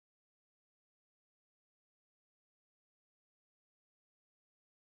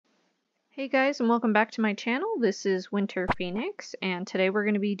Hey guys, and welcome back to my channel. This is Winter Phoenix, and today we're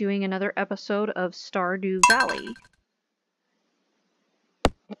going to be doing another episode of Stardew Valley.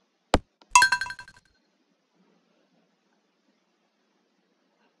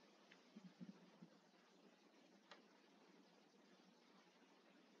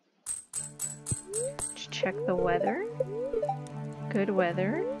 Let's check the weather. Good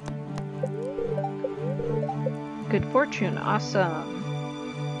weather. Good fortune, awesome.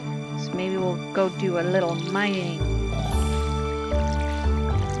 So maybe we'll go do a little mining.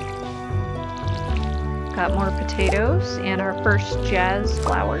 Got more potatoes and our first jazz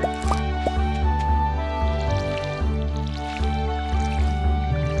flower.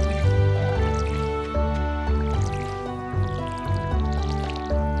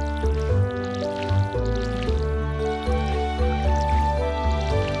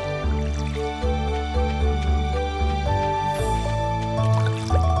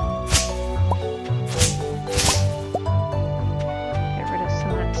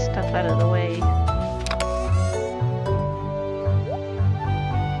 Out of the way.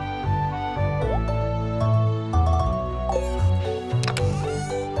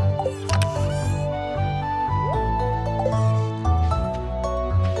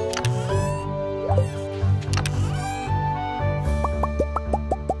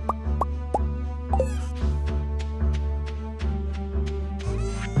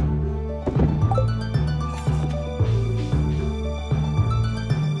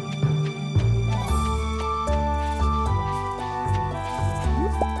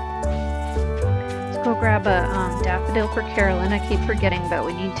 Go grab a daffodil for Carolyn. I keep forgetting, but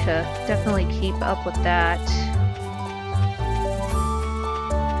we need to definitely keep up with that.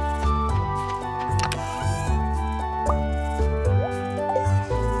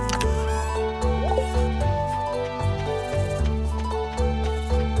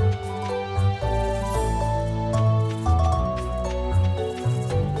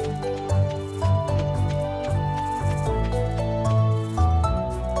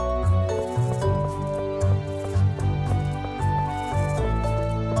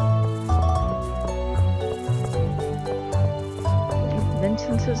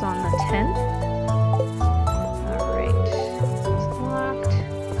 Vincent's is on the 10th. Alright, it's locked.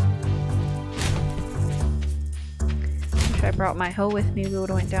 Wish I brought my hoe with me. We would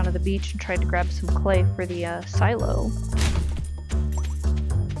have went down to the beach and tried to grab some clay for the silo.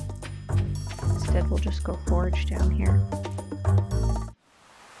 Instead, we'll just go forage down here.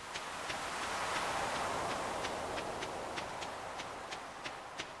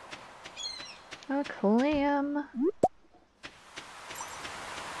 A clam.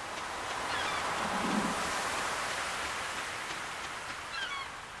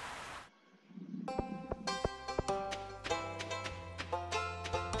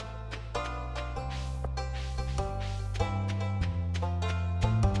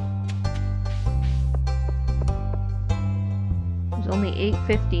 Only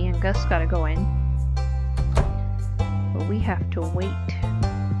 8:50 and Gus gotta go in. But we have to wait.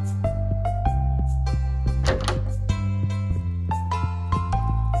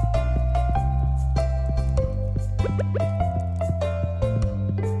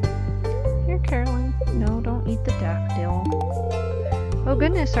 Here, Carolyn. No, don't eat the daffodil. Oh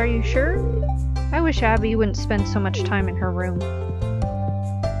goodness, are you sure? I wish Abby wouldn't spend so much time in her room.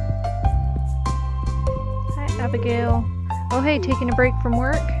 Hi, Abigail. Oh hey, taking a break from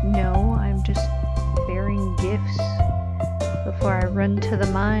work? No, I'm just bearing gifts before I run to the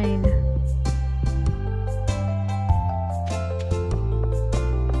mine.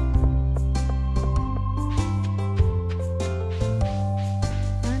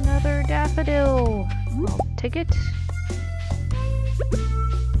 Another daffodil! I'll take it.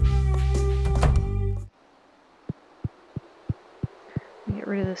 Get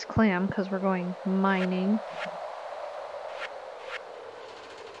rid of this clam because we're going mining.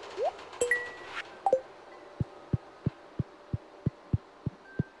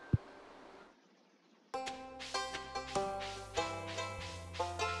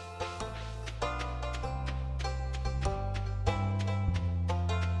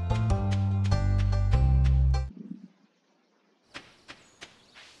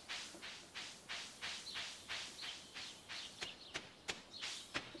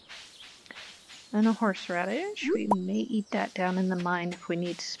 And a horseradish. We may eat that down in the mine if we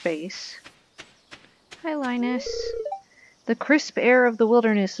need space. Hi, Linus. The crisp air of the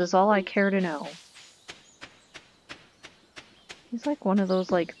wilderness is all I care to know. He's like one of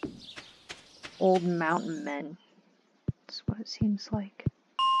those, like, old mountain men. That's what it seems like.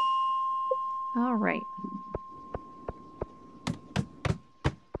 Alright.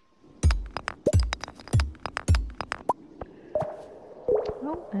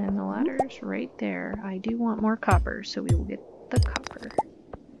 And the ladder's right there. I do want more copper, so we will get the copper.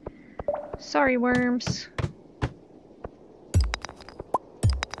 Sorry, worms.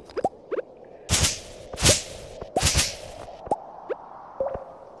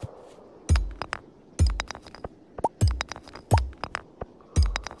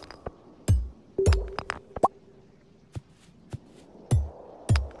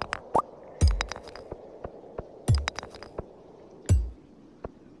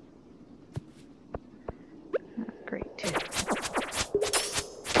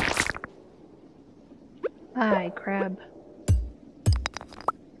 Bye, crab.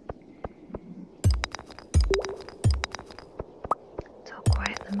 It's all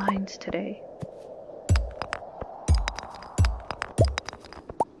quiet in the mines today.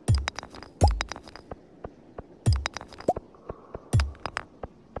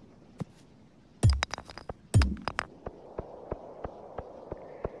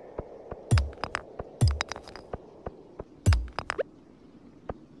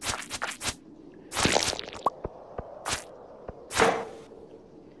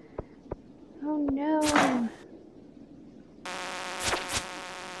 Oh no!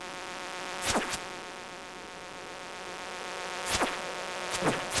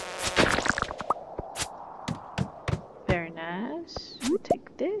 Very nice. We'll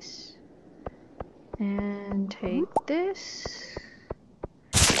take this. And take this.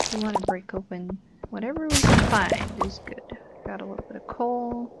 We want to break open whatever we can find is good. Got a little bit of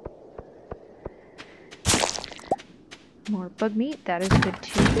coal. More bug meat, that is good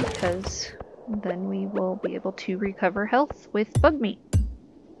too, because then we will be able to recover health with bug meat.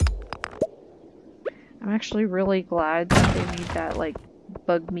 I'm actually really glad that they made that like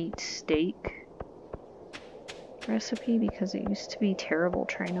bug meat steak recipe, because it used to be terrible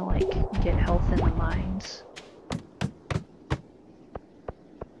trying to like get health in the mines.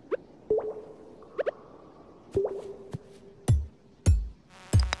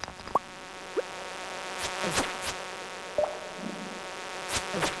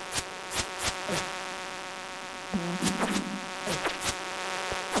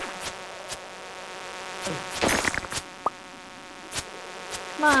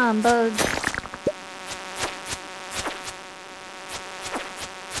 Come on, bugs.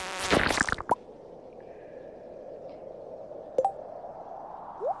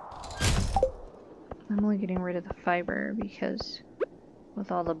 I'm only getting rid of the fiber because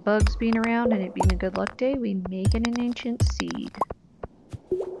with all the bugs being around and it being a good luck day, we may get an ancient seed.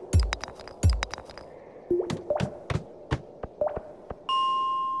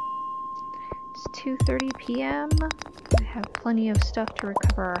 It's 2:30 p.m. I have plenty of stuff to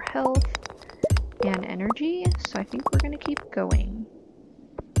recover our health and energy, so I think we're going to keep going.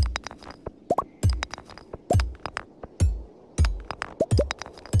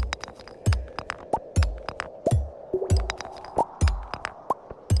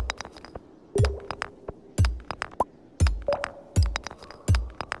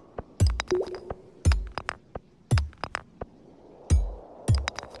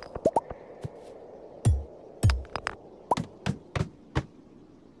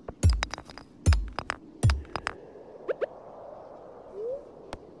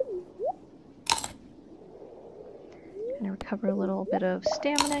 Gonna recover a little bit of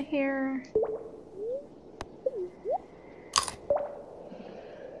stamina here.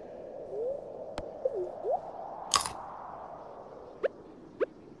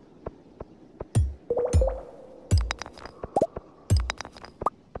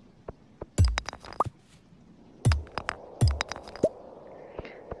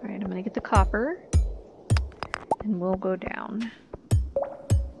 Alright, I'm gonna get the copper and we'll go down.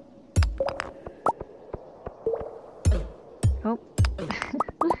 Oh,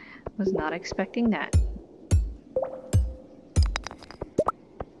 was not expecting that.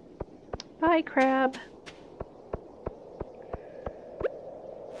 Bye, crab.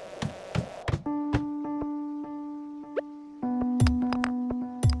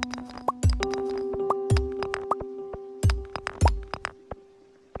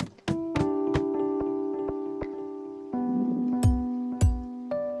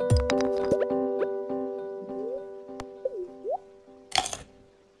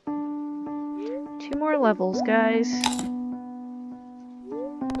 Two more levels, guys.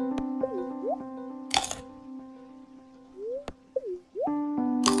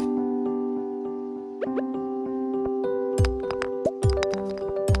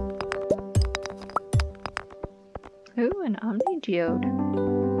 Ooh, an Omni Geode.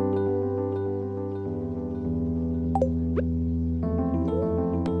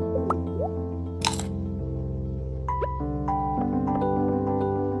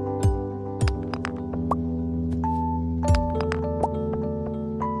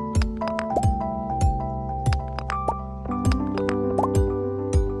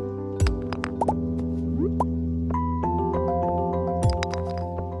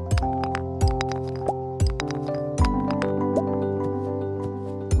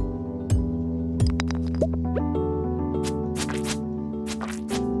 Oh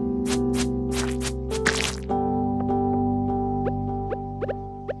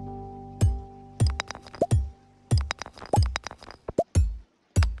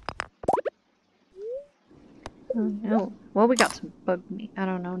no. Well, we got some bug meat. I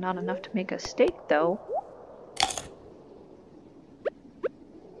don't know, not enough to make a steak though.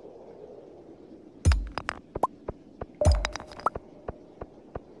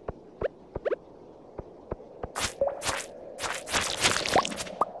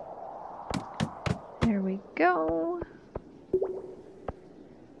 There we go.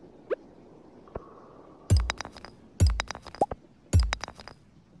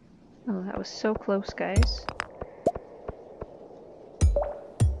 Oh, that was so close, guys.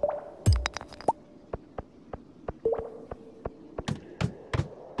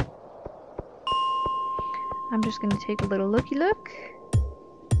 I'm just gonna take a little looky look.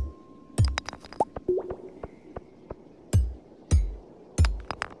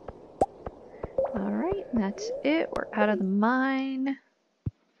 Alright, that's it. We're out of the mine.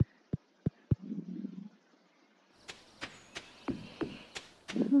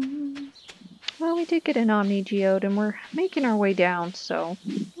 Well, we did get an Omni Geode and we're making our way down, so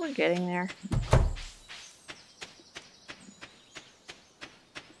we're getting there.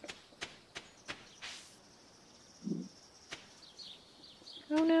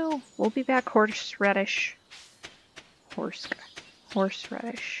 Oh no, we'll be back, horseradish.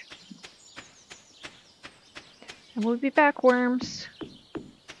 Horseradish. And we'll be back, worms.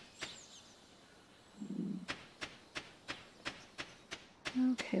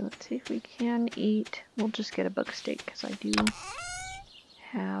 Okay, let's see if we can eat. We'll just get a bug steak because I do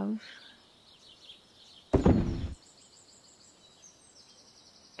have.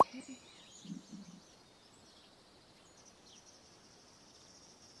 Okay.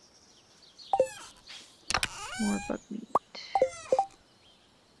 More bug meat.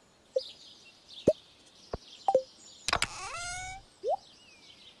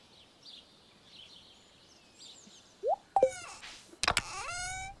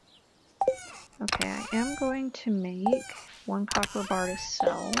 Okay, I am going to make 1 copper bar to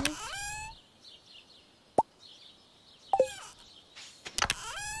sell.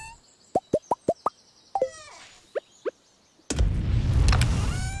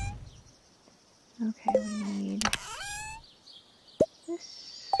 Okay, we need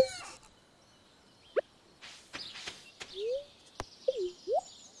this.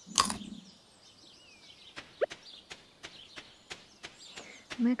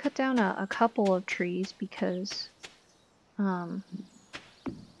 I'm going to cut down a couple of trees because I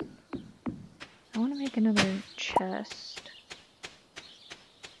want to make another chest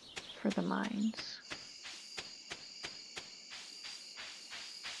for the mines.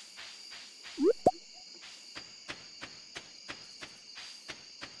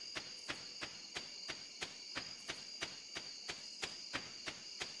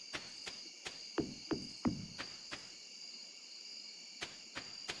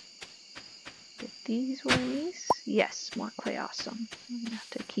 These ways? Yes, more clay, awesome. I'm gonna have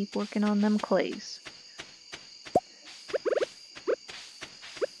to keep working on them clays.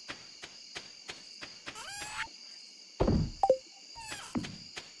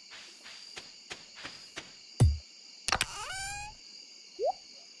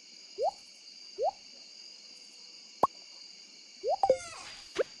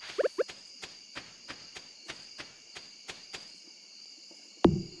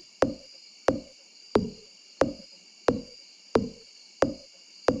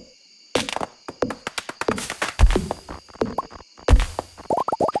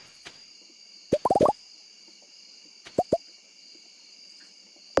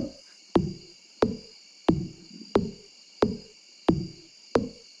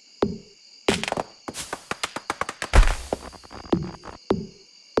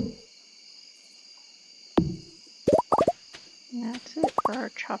 That's it for our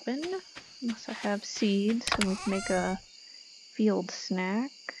chopping. Unless I have seeds and we can make a field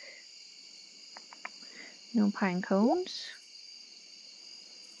snack. No pine cones.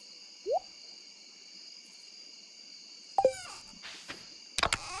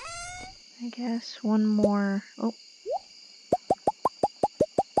 I guess one more. Oh.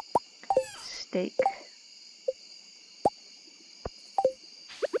 Steak.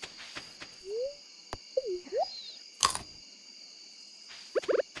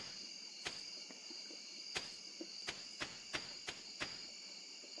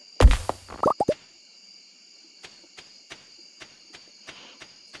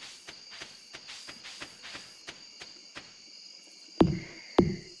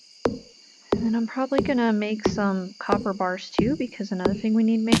 And I'm probably gonna make some copper bars too, because another thing we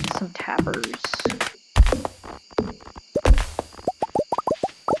need to make is some tappers.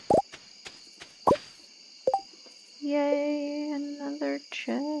 Yay, another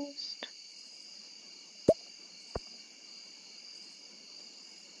chest.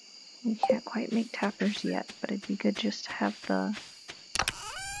 We can't quite make tappers yet, but it'd be good just to have the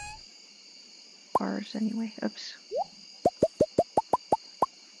bars anyway. Oops.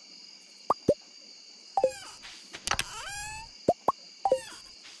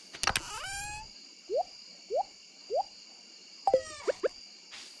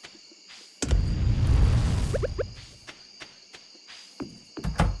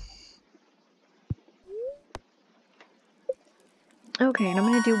 Okay, and I'm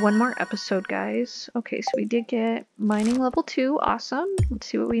gonna do one more episode, guys. Okay, so we did get mining level 2. Awesome. Let's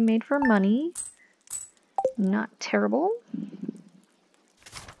see what we made for money. Not terrible.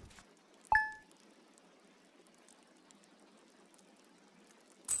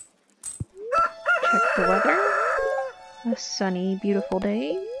 Check the weather. A sunny, beautiful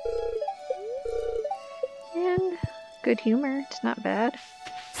day. And good humor. It's not bad.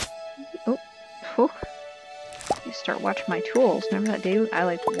 Oh, whew. I start watching my tools. Remember that day I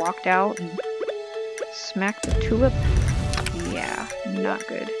like walked out and smacked the tulip? Yeah, not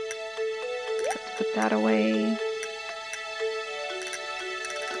good. Let's put that away.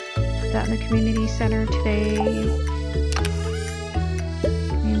 Put that in the community center today.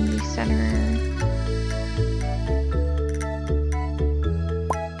 Community center.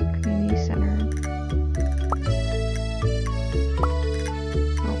 Community center.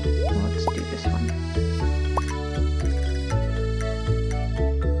 Oh, well, let's do this one.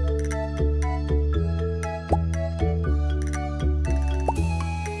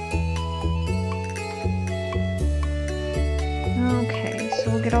 Okay,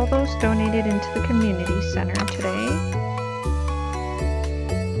 so we'll get all those donated into the community center today.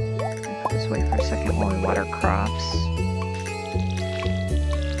 I'll put this away for a second while we water crops.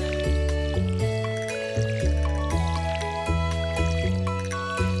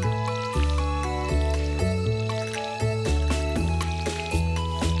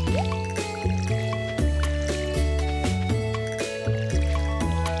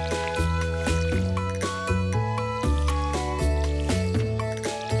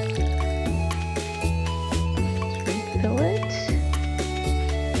 Refill it.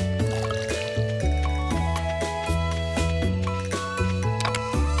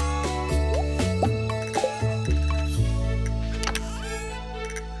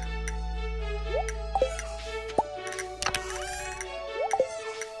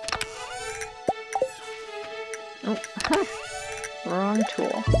 Oh, wrong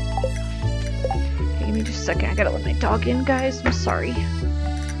tool. Okay, give me just a second. I gotta let my dog in, guys. I'm sorry.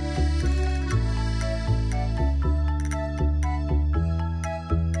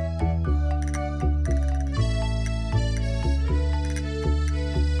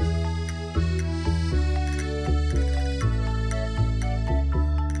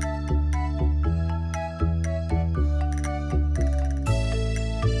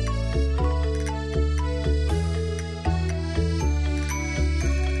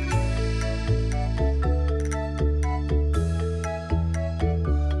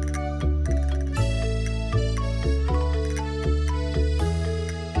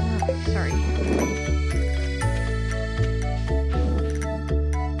 Sorry.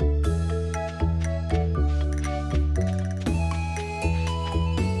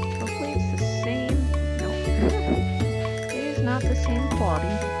 Hopefully it's the same. No. It is not the same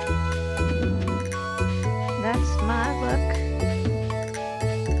quality. That's my luck.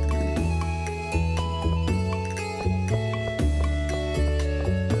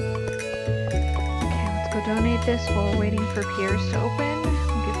 Okay, let's go donate this while we're waiting for Pierre's to open.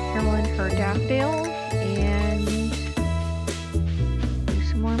 Carolyn her daffodil and do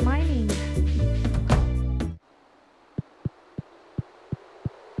some more mining.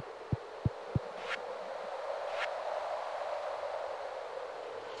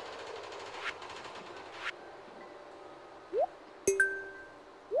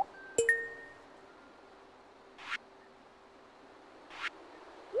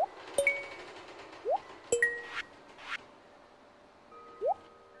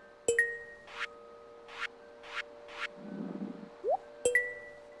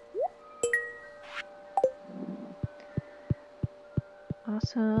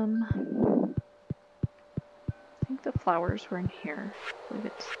 Awesome. I think the flowers were in here. I believe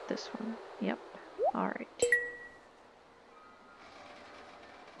it's this one. Yep. Alright.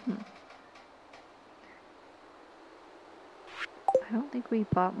 I don't don't think we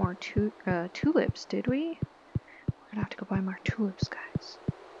bought more tulips, did we? We're gonna have to go buy more tulips, guys.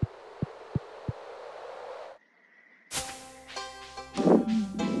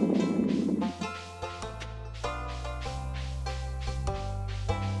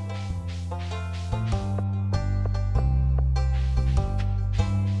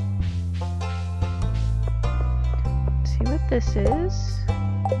 See what this is?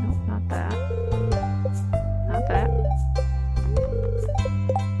 Nope, not that. Not that.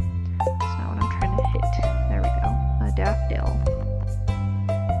 That's not what I'm trying to hit. There we go. A daffodil.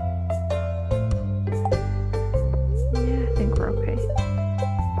 Yeah, I think we're okay.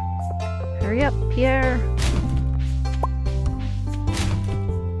 Hurry up, Pierre!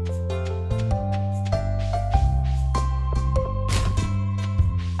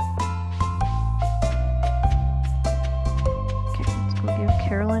 Okay, let's go give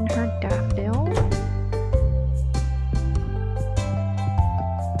Carolyn her daffodil.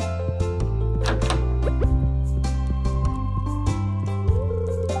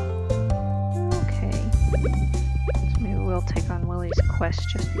 Take on Willie's quest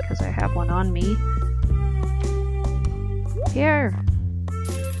just because I have one on me. Here! I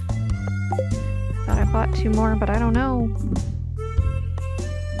thought I bought 2 more, but I don't know.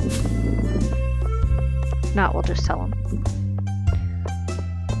 If not, we'll just sell them.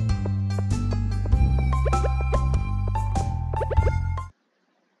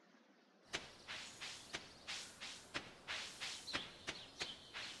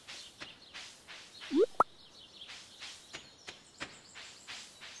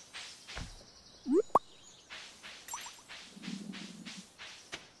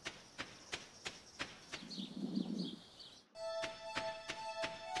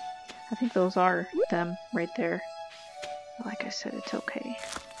 I think those are them right there. Like I said, it's okay,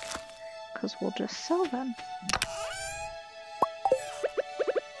 because we'll just sell them.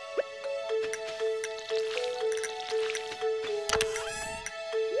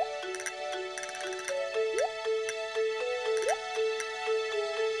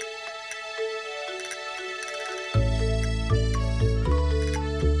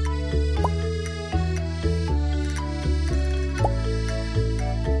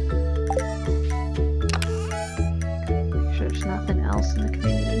 In the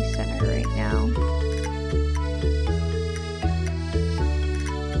community center right now.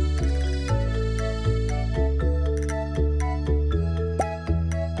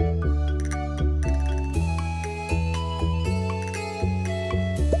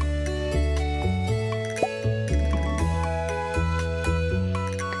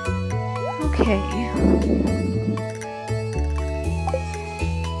 Okay.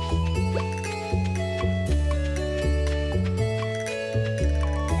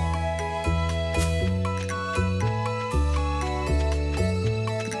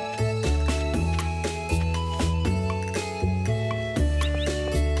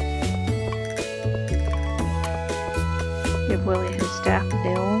 Give Willie his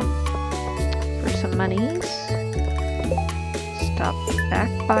daffodil for some monies. Stop back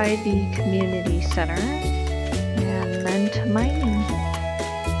by the community center and then to mining.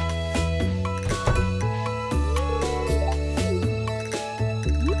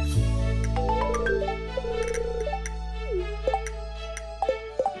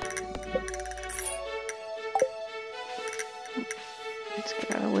 Let's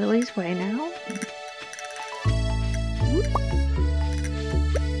get out of Willie's way now.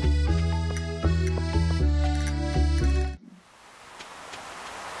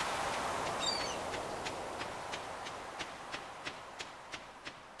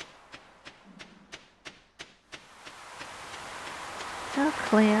 A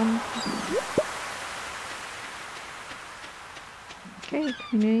clam. Okay,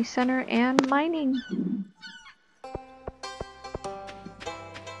 community center and mining.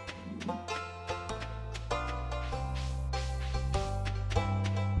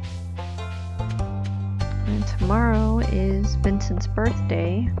 And tomorrow is Vincent's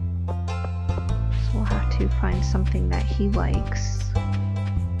birthday, so we'll have to find something that he likes.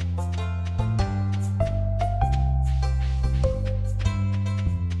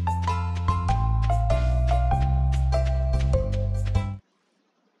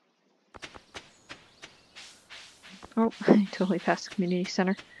 Oh, I totally passed the community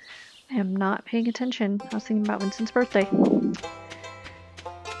center. I am not paying attention. I was thinking about Vincent's birthday.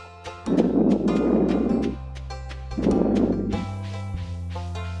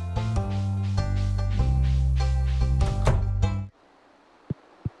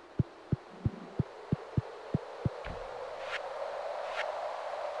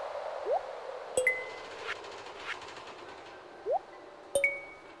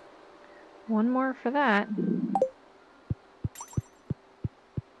 One more for that.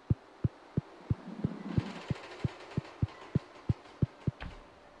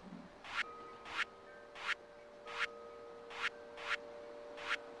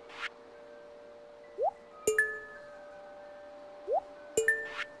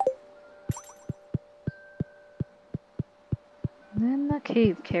 And then the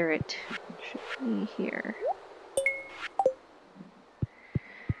cave carrot should be here.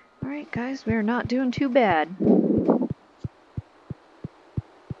 Alright guys, we're not doing too bad.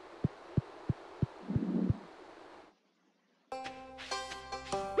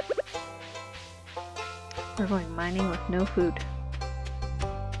 We're going mining with no food.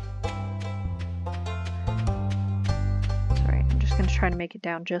 Alright, I'm just going to try to make it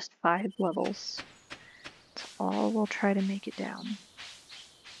down just 5 levels. That's all we'll try to make it down.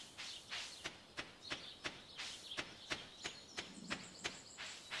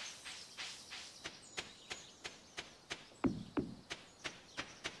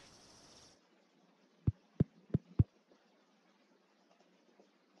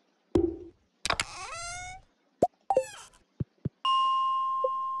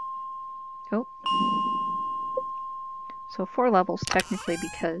 Oh. So 4 levels technically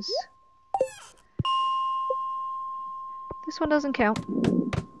because this one doesn't count.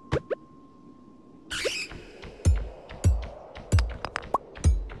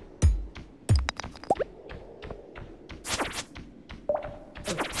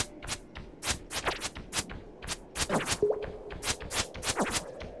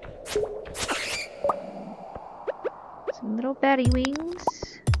 Some little batty wings.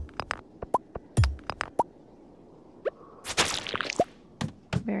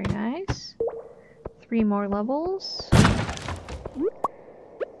 Very nice. 3 more levels.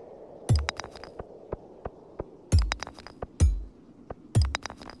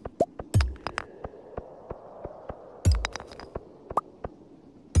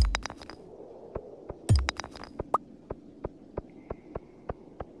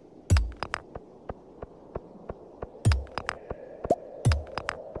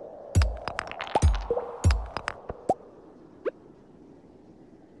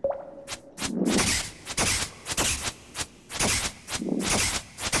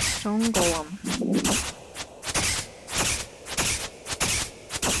 Stone golem.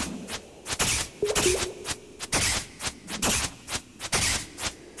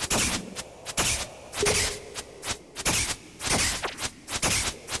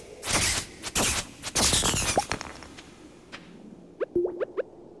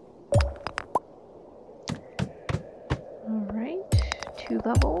 All right, 2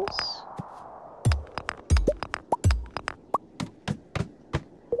 levels.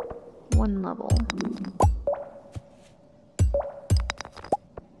 One level.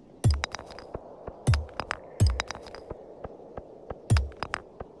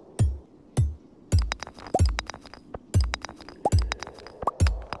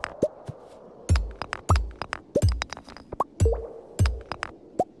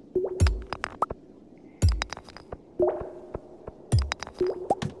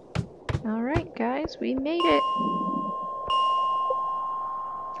 All right, guys, we made it.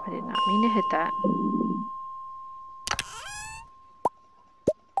 I did not mean to hit that.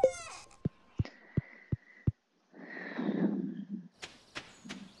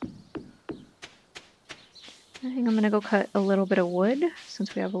 I think I'm gonna go cut a little bit of wood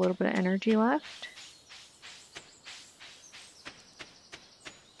since we have a little bit of energy left.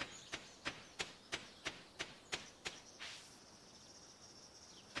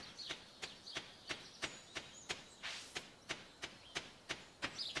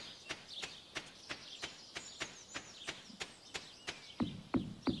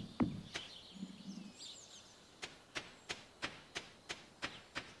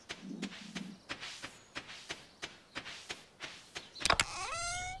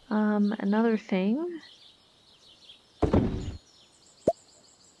 Another thing.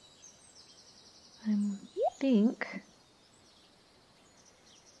 I think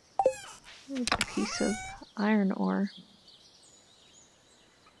there's a piece of iron ore.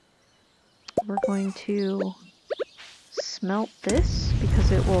 We're going to smelt this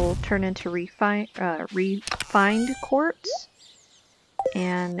because it will turn into refined quartz,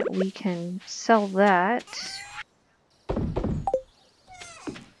 and we can sell that.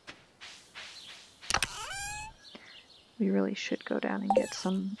 We really should go down and get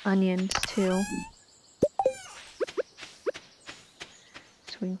some onions too,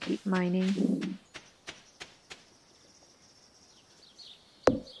 so we can keep mining.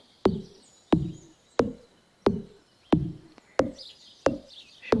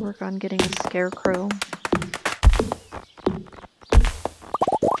 Should work on getting a scarecrow.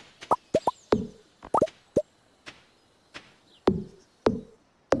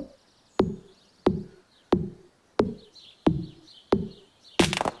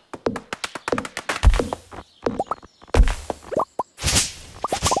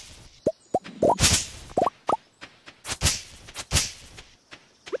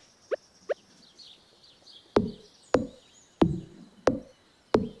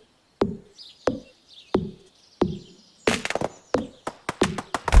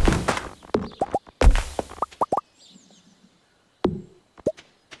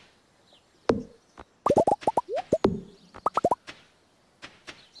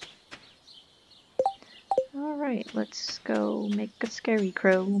 Alright, let's go make a scary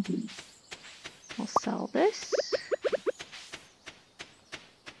crow. I'll sell this.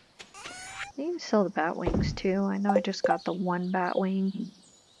 I need to sell the bat wings too. I know I just got the one bat wing.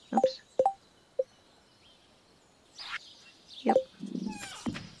 Oops. Yep.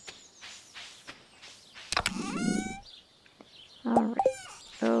 Alright,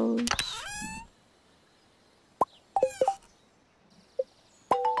 those.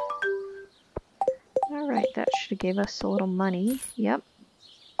 Alright, that should have gave us a little money. Yep.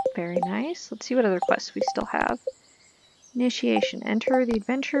 Very nice. Let's see what other quests we still have. Initiation. Enter the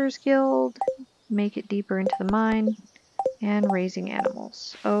Adventurers Guild. Make it deeper into the mine. And raising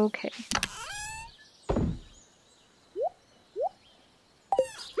animals. Okay. I'll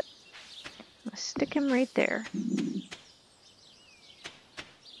stick him right there.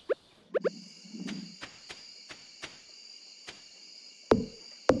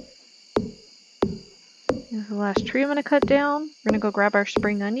 This is the last tree I'm going to cut down. We're going to go grab our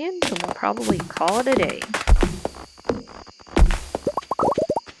spring onions and we'll probably call it a day.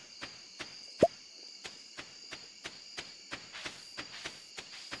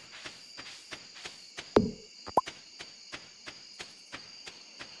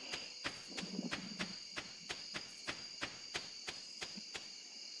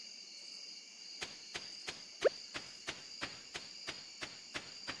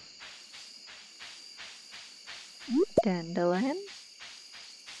 Dandelion.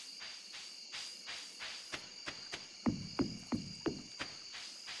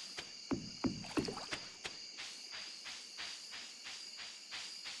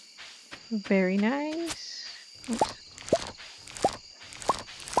 Very nice. Oops.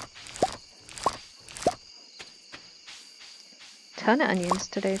 Ton of onions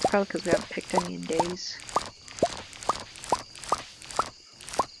today. It's probably because we haven't picked onion days.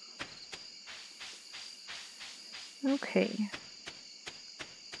 Okay.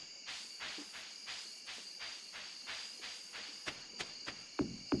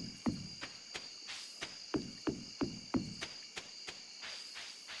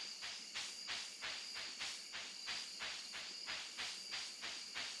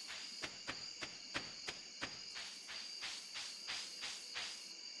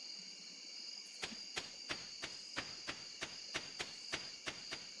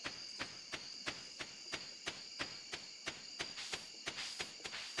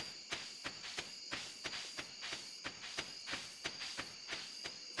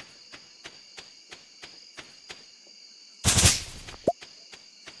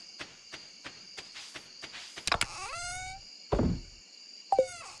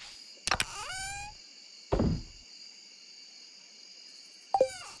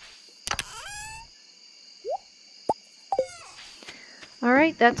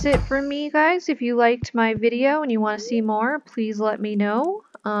 Alright, that's it from me, guys. If you liked my video and you want to see more, please let me know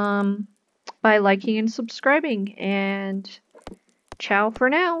by liking and subscribing. And ciao for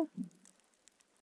now.